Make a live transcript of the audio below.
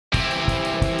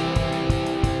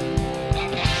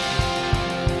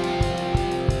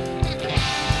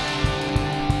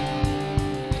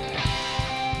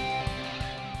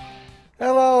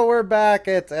we're back.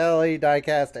 It's LE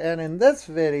Diecast, and in this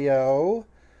video,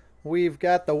 we've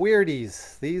got the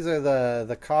Weirdies. These are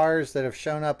the cars that have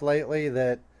shown up lately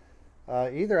that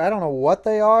either I don't know what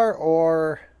they are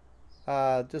or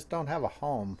just don't have a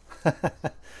home.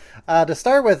 To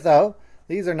start with, though,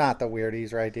 these are not the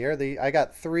Weirdies right here. I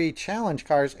got 3 challenge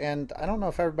cars, and I don't know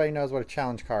if everybody knows what a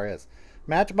challenge car is.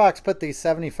 Matchbox put these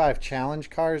 75 challenge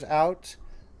cars out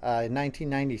in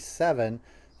 1997.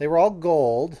 They were all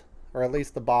gold, or at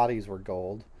least the bodies were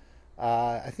gold.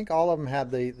 I think all of them had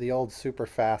the old super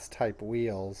fast type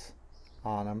wheels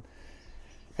on them.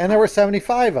 And there were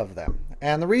 75 of them.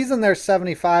 And the reason there's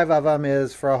 75 of them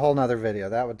is for a whole nother video.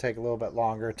 That would take a little bit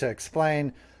longer to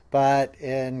explain. But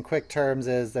in quick terms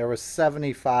is there was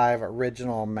 75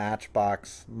 original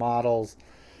Matchbox models.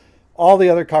 All the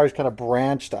other cars kind of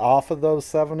branched off of those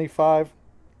 75.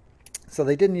 So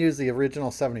they didn't use the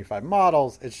original 75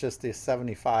 models. It's just the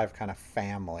 75 kind of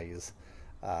families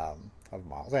of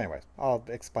models. Anyways, I'll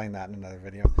explain that in another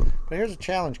video. But here's a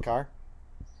challenge car.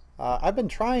 I've been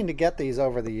trying to get these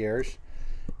over the years.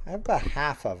 I have about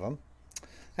half of them.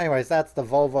 Anyways, that's the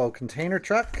Volvo container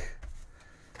truck.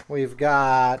 We've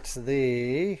got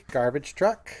the garbage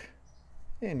truck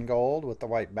in gold with the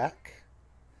white back.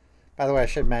 By the way, I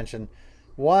should mention,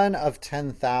 1 of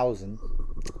 10,000.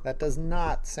 That does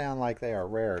not sound like they are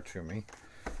rare to me.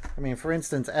 I mean, for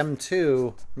instance,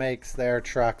 M2 makes their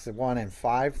trucks 1 in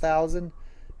 5,000,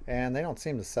 and they don't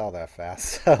seem to sell that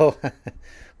fast. So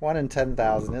 1 in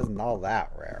 10,000 isn't all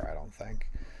that rare, I don't think.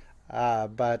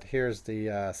 But here's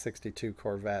the 62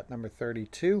 Corvette, number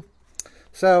 32.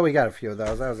 So we got a few of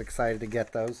those. I was excited to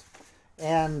get those.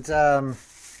 And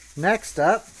next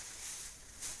up,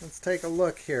 let's take a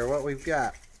look here what we've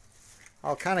got.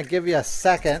 I'll kind of give you a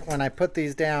second when I put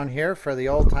these down here for the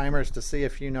old timers to see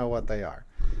if you know what they are.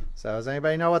 So does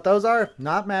anybody know what those are?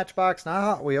 Not Matchbox, not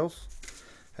Hot Wheels.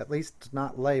 At least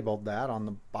not labeled that on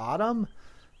the bottom.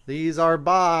 These are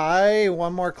by,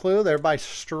 one more clue, they're by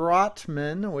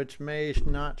Strotman, which may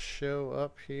not show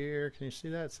up here. Can you see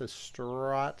that? It says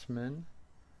Strotman.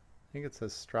 I think it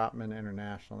says Strotman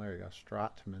International. There you go,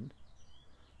 Strotman.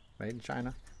 Made in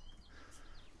China.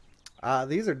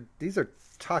 These are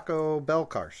Taco Bell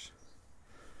cars.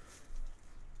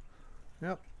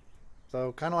 Yep.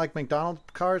 So kind of like McDonald's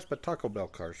cars, but Taco Bell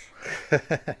cars.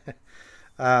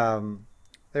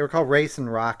 They were called Racing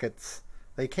Rockets.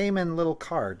 They came in little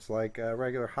cards like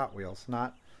regular Hot Wheels,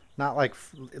 not like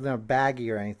baggy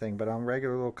or anything, but on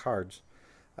regular little cards.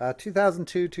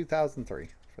 2002, 2003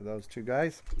 for those 2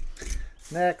 guys.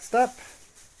 Next up,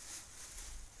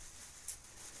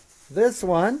 this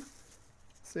one.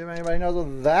 See if anybody knows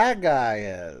what that guy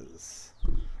is.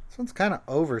 This one's kind of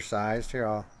oversized.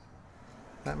 Here,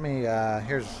 let me.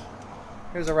 Here's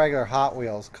a regular Hot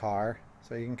Wheels car,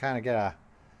 so you can kind of get a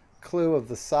clue of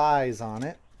the size on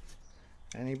it.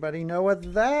 Anybody know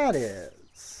what that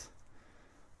is?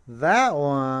 That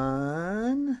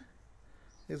one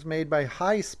is made by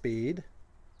High Speed.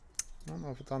 I don't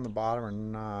know if it's on the bottom or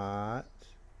not.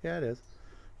 Yeah, it is.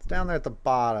 It's down there at the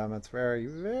bottom. It's very,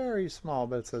 very small,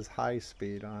 but it says High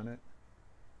Speed on it.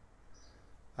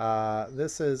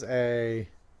 This is a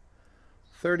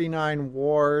 39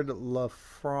 Ward La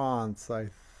France, I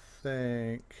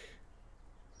think.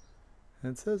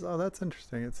 And it says, oh, that's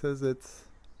interesting. It says it's...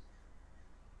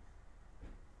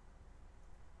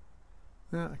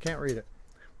 Yeah, I can't read it.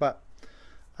 But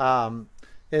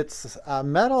it's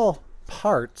metal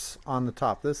parts on the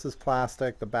top. This is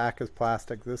plastic. The back is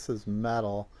plastic. This is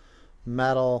metal.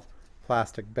 Metal,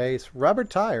 plastic base, rubber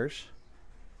tires.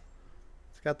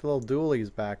 It's got the little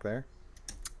dualies back there.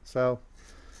 So,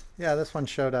 yeah, this one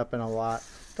showed up in a lot.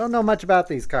 Don't know much about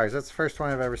these cars. That's the first one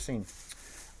I've ever seen.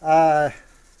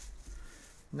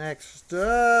 Next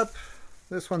up,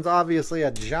 this one's obviously a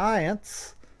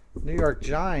Giants. New York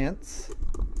Giants.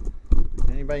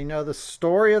 Anybody know the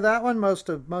story of that one? Most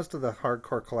of the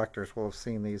hardcore collectors will have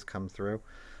seen these come through.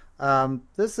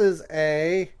 This is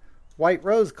a White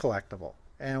Rose collectible,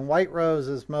 and White Rose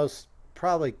is most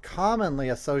probably commonly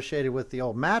associated with the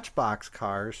old Matchbox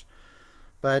cars,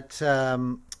 but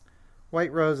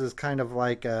White Rose is kind of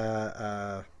like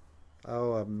a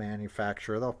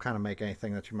manufacturer. They'll kind of make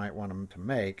anything that you might want them to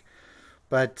make,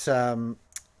 but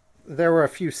there were a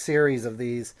few series of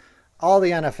these. All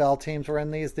the NFL teams were in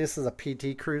these. This is a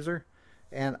PT Cruiser.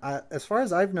 And as far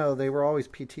as I know, they were always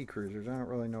PT Cruisers. I don't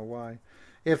really know why.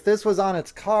 If this was on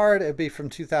its card, it would be from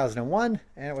 2001.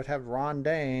 And it would have Ron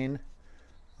Dane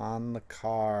on the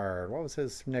card. What was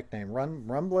his nickname?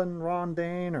 Rumblin' Ron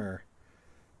Dane or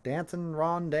Dancing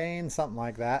Ron Dane? Something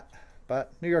like that.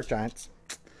 But New York Giants.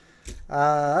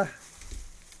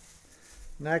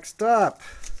 Next up.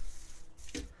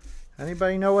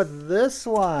 Anybody know what this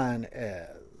one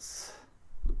is?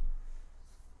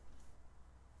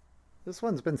 This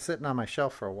one's been sitting on my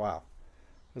shelf for a while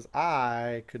because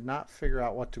I could not figure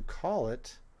out what to call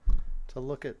it to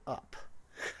look it up.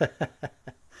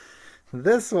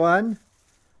 This one,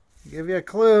 give you a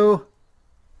clue.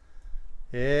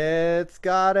 It's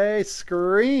got a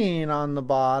screen on the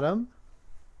bottom.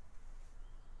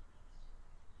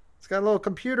 It's got a little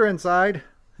computer inside,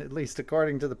 at least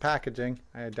according to the packaging.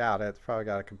 I doubt it. It's probably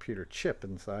got a computer chip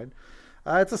inside.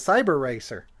 It's a cyber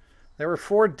racer. There were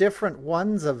 4 different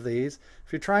ones of these.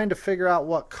 If you're trying to figure out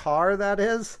what car that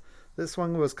is, this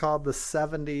one was called the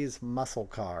 70s muscle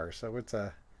car. So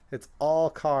it's all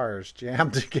cars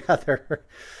jammed together.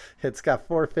 It's got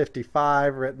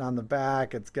 455 written on the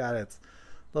back. It's got its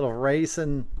little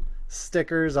racing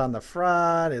stickers on the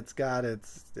front. It's got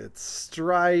its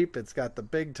stripe. It's got the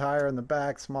big tire in the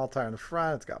back, small tire in the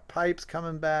front. It's got pipes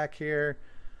coming back here.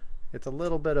 It's a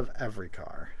little bit of every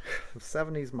car.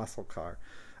 70s muscle car.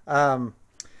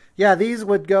 Yeah, these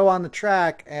would go on the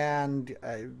track and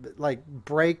like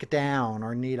break down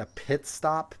or need a pit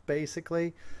stop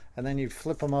basically. And then you'd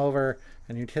flip them over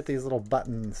and you'd hit these little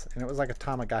buttons and it was like a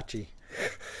Tamagotchi.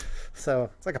 So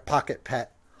it's like a pocket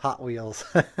pet Hot Wheels.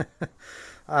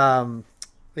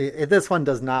 This one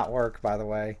does not work, by the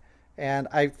way. And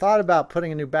I thought about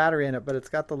putting a new battery in it, but it's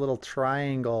got the little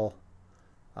triangle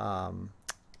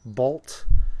bolt.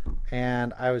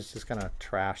 And I was just going to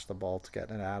trash the bolt,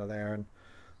 getting it out of there. And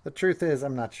the truth is,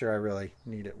 I'm not sure I really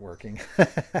need it working.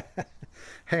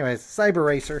 Anyways, Cyber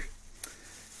Racer.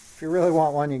 If you really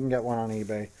want one, you can get one on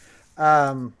eBay.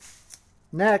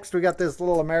 Next, we got this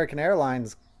little American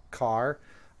Airlines car.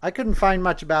 I couldn't find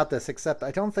much about this, except I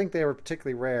don't think they were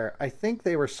particularly rare. I think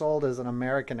they were sold as an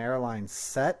American Airlines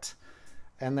set.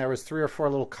 And there was 3 or 4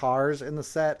 little cars in the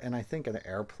set, and I think an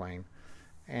airplane.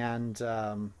 And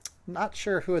not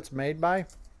sure who it's made by.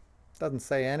 Doesn't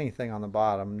say anything on the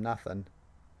bottom. Nothing.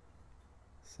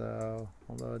 So,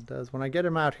 although it does. When I get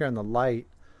them out here in the light,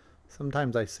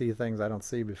 sometimes I see things I don't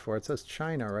see before. It says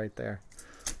China right there.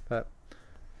 But,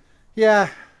 yeah,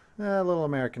 a little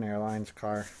American Airlines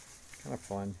car. Kind of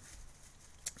fun.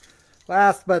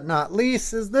 Last but not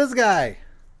least is this guy.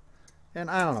 And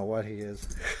I don't know what he is.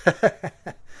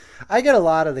 I get a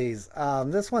lot of these.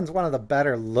 This one's one of the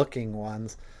better looking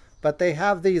ones. But they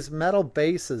have these metal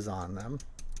bases on them.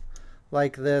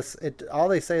 Like this. All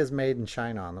they say is made in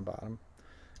China on the bottom.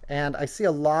 And I see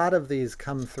a lot of these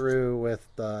come through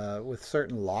with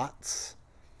certain lots.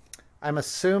 I'm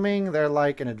assuming they're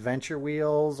like an Adventure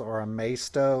Wheels or a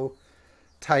Maisto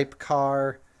type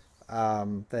car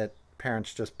that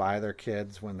parents just buy their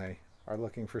kids when they are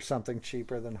looking for something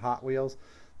cheaper than Hot Wheels.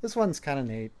 This one's kind of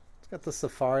neat. It's got the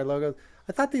Safari logo.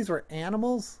 I thought these were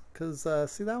animals because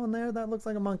see that one there? That looks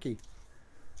like a monkey.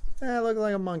 Yeah, it looks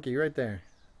like a monkey right there.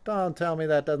 Don't tell me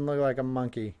that doesn't look like a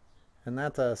monkey. And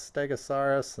that's a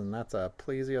Stegosaurus, and that's a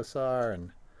Plesiosaur, and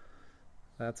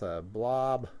that's a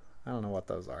blob. I don't know what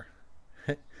those are.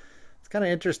 It's kind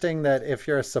of interesting that if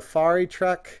you're a safari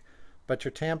truck, but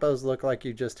your tampos look like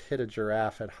you just hit a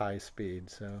giraffe at high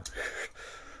speed. So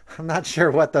I'm not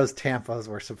sure what those tampos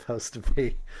were supposed to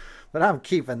be, but I'm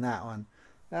keeping that one.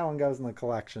 That one goes in the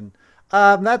collection.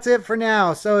 That's it for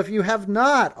now. So if you have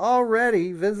not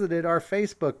already visited our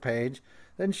Facebook page,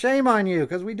 then shame on you,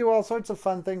 because we do all sorts of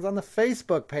fun things on the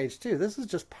Facebook page too. This is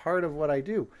just part of what I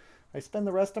do. I spend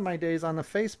the rest of my days on the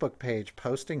Facebook page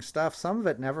posting stuff. Some of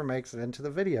it never makes it into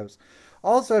the videos.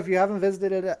 Also, if you haven't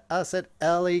visited us at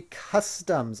LE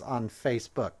Customs on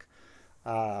Facebook,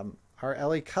 our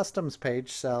LE Customs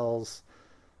page sells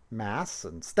masks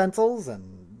and stencils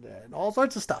and all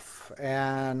sorts of stuff.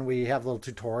 And we have little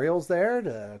tutorials there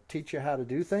to teach you how to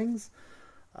do things.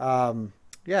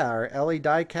 Yeah, our LE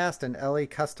Diecast and LE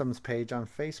Customs page on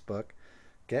Facebook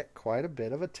get quite a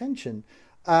bit of attention.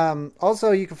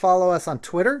 Also, you can follow us on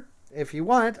Twitter if you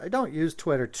want. I don't use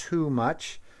Twitter too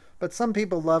much, but some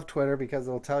people love Twitter because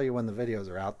they'll tell you when the videos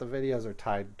are out. The videos are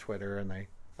tied to Twitter, and they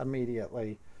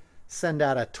immediately send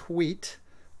out a tweet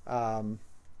when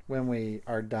we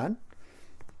are done.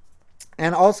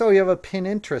 And also, you have a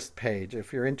Pinterest page.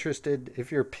 If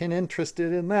you're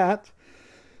Pinterested in that,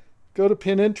 go to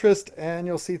Pinterest and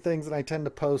you'll see things, and I tend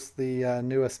to post the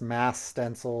newest mask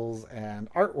stencils and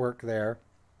artwork there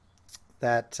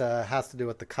that has to do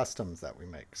with the customs that we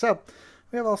make. So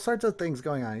we have all sorts of things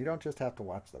going on. You don't just have to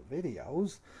watch the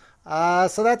videos.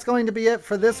 So that's going to be it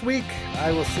for this week.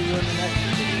 I will see you in the next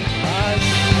video.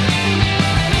 Bye.